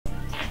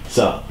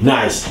So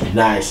nice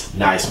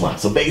one.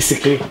 So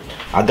basically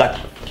I got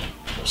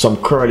some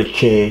curly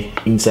K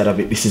inside of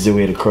it. This is the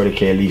way the curly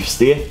K leaf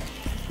stay,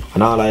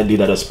 and all I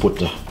did, I just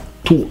put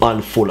 2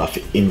 handful of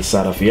it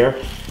inside of here,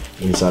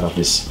 inside of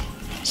this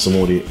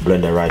smoothie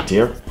blender right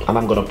here, and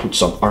I'm gonna put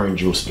some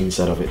orange juice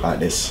inside of it like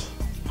this.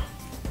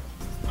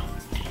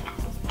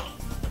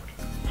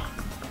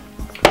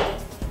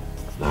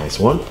 Nice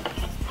one.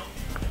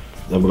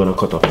 Then we're gonna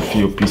cut up a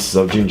few pieces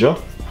of ginger.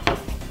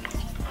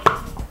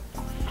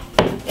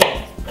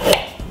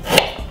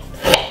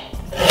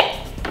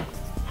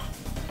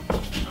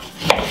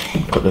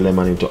 Cut the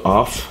lemon into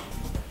half.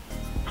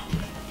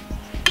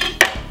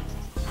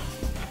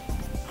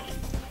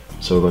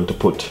 So we're going to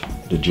put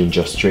the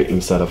ginger straight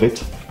inside of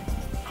it.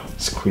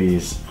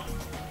 Squeeze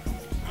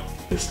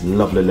this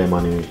lovely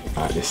lemon in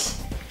like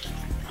this.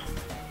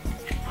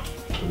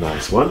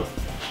 Nice one.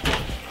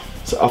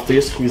 So after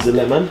you squeeze the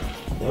lemon,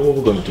 then what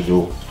we're going to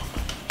do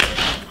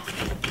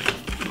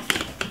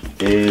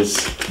is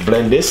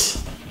blend this.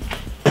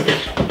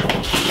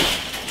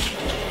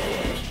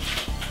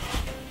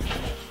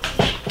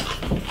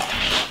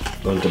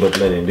 Going to be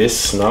blending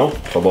this now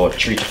for about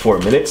 3 to 4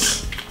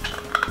 minutes.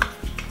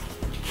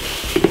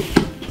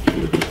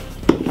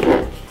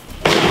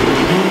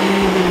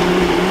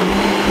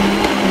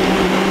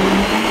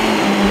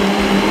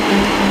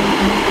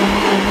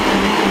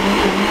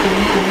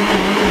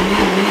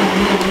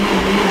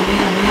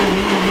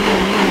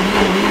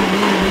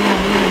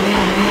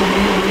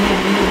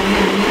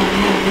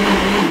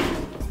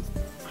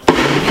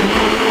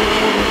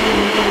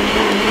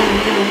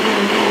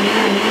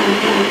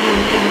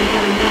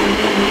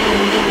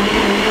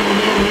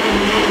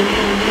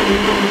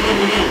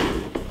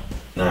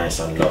 Nice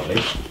and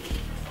lovely.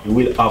 You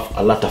will have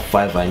a lot of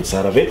fiber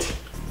inside of it,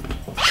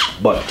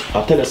 but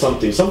I'll tell you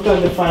something,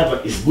 sometimes the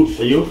fiber is good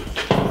for you.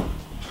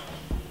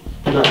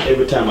 Not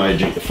every time I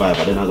drink the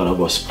fiber, then I'm gonna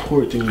go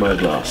pour it in my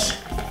glass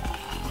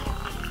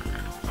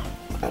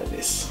like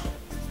this.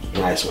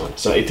 Nice one.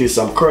 So it is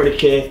some curly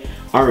K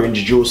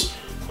orange juice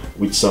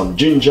with some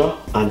ginger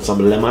and some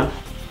lemon.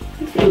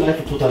 If you like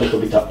to put a little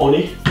bit of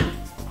honey,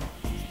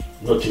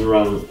 nothing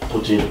wrong with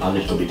putting a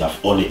little bit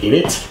of honey in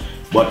it,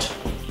 but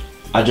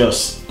I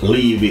just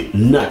leave it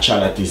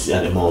natural as it is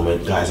at the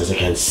moment, guys. As you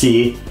can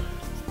see,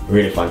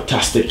 really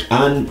fantastic.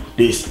 And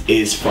this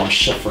is from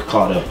Chef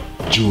Ricardo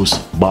Juice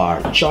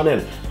Bar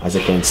channel. As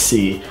you can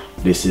see,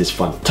 this is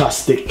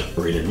fantastic,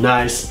 really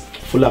nice,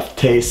 full of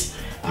taste,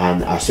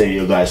 and I say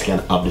you guys can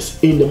have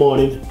this in the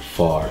morning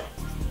for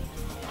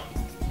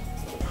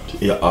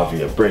you have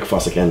your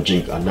breakfast. You can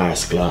drink a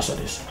nice glass of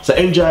this. So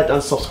enjoy it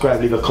and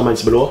subscribe, leave your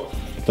comments below.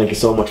 Thank you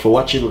so much for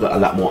watching. We got a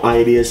lot more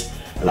ideas,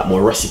 a lot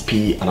more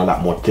recipe, and a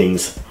lot more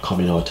things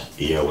coming out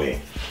your way.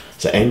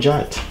 So enjoy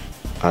it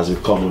as we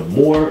come with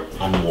more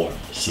and more.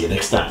 See you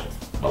next time.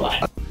 Bye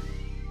bye.